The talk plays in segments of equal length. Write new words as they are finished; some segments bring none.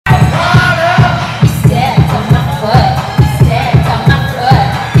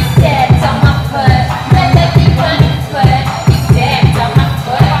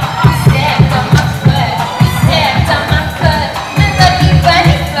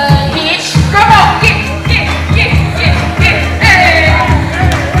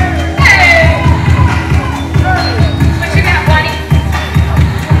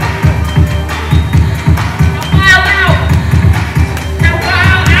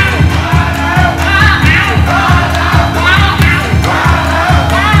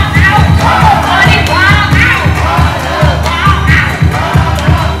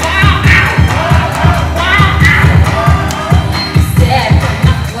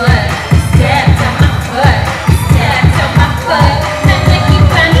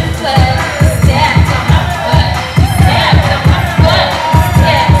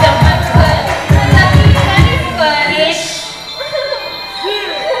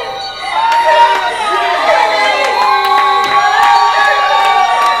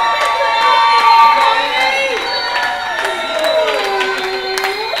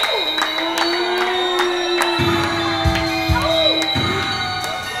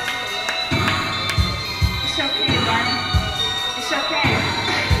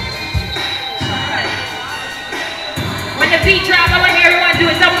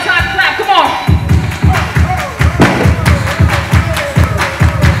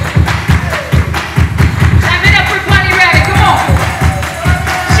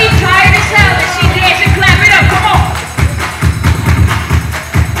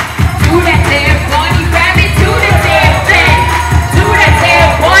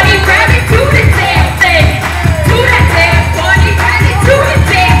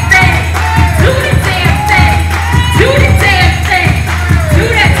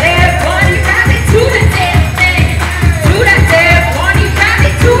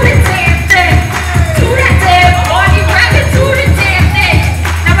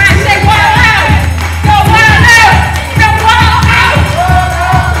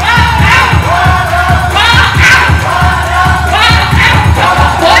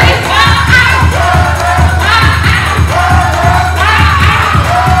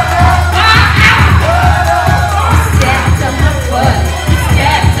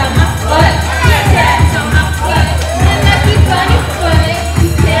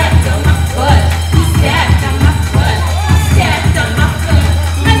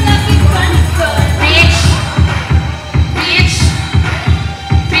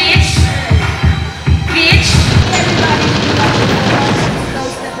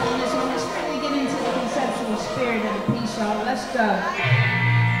stuff.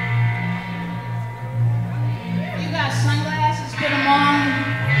 If you got sunglasses, put them on.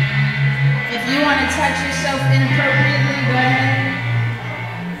 If you want to touch yourself inappropriately, go ahead.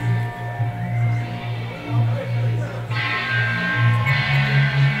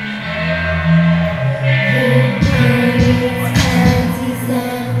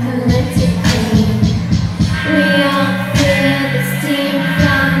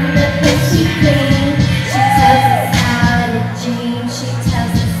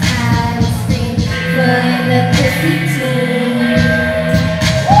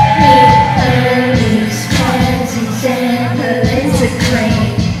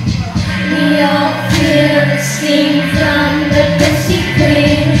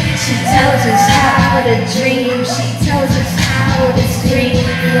 Dream, she tells us how to scream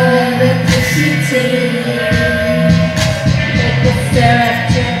for the pussy team. Make the syrup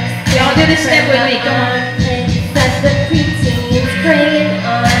drip. Y'all do the step with me, come on. That the preteens praying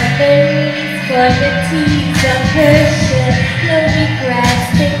on their knees for the tease of her shit. No regrets,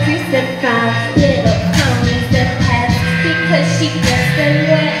 they crucify little ponies that pass because she gets them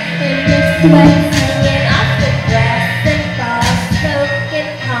wet in the sweat, hanging off the grass and fall,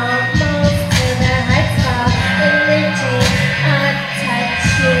 soaking hormones.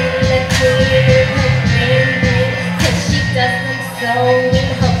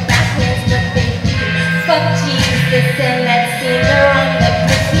 Her backwards, but they do. Fuck Jesus and that singer on the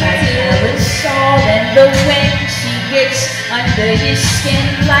pussy team. The shawl and the wind, she gets under your skin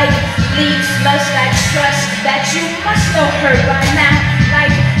like leaves, lust like trust that you must know her by now.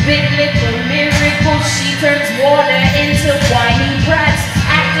 Like big little miracles, she turns water into whiny brats,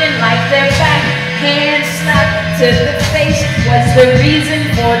 acting like their back hand slapped to the face was the reason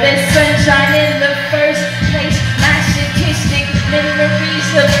for their sunshine in the first place. Masochistic memories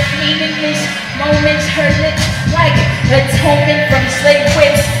of meaningless moments, her lips like atonement from slave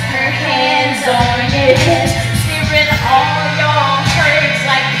whips, her hands on your hips, steering all your herds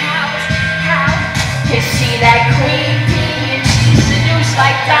like cows. How is she that queen bee and she seduced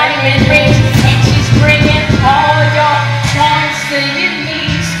like diamond rings?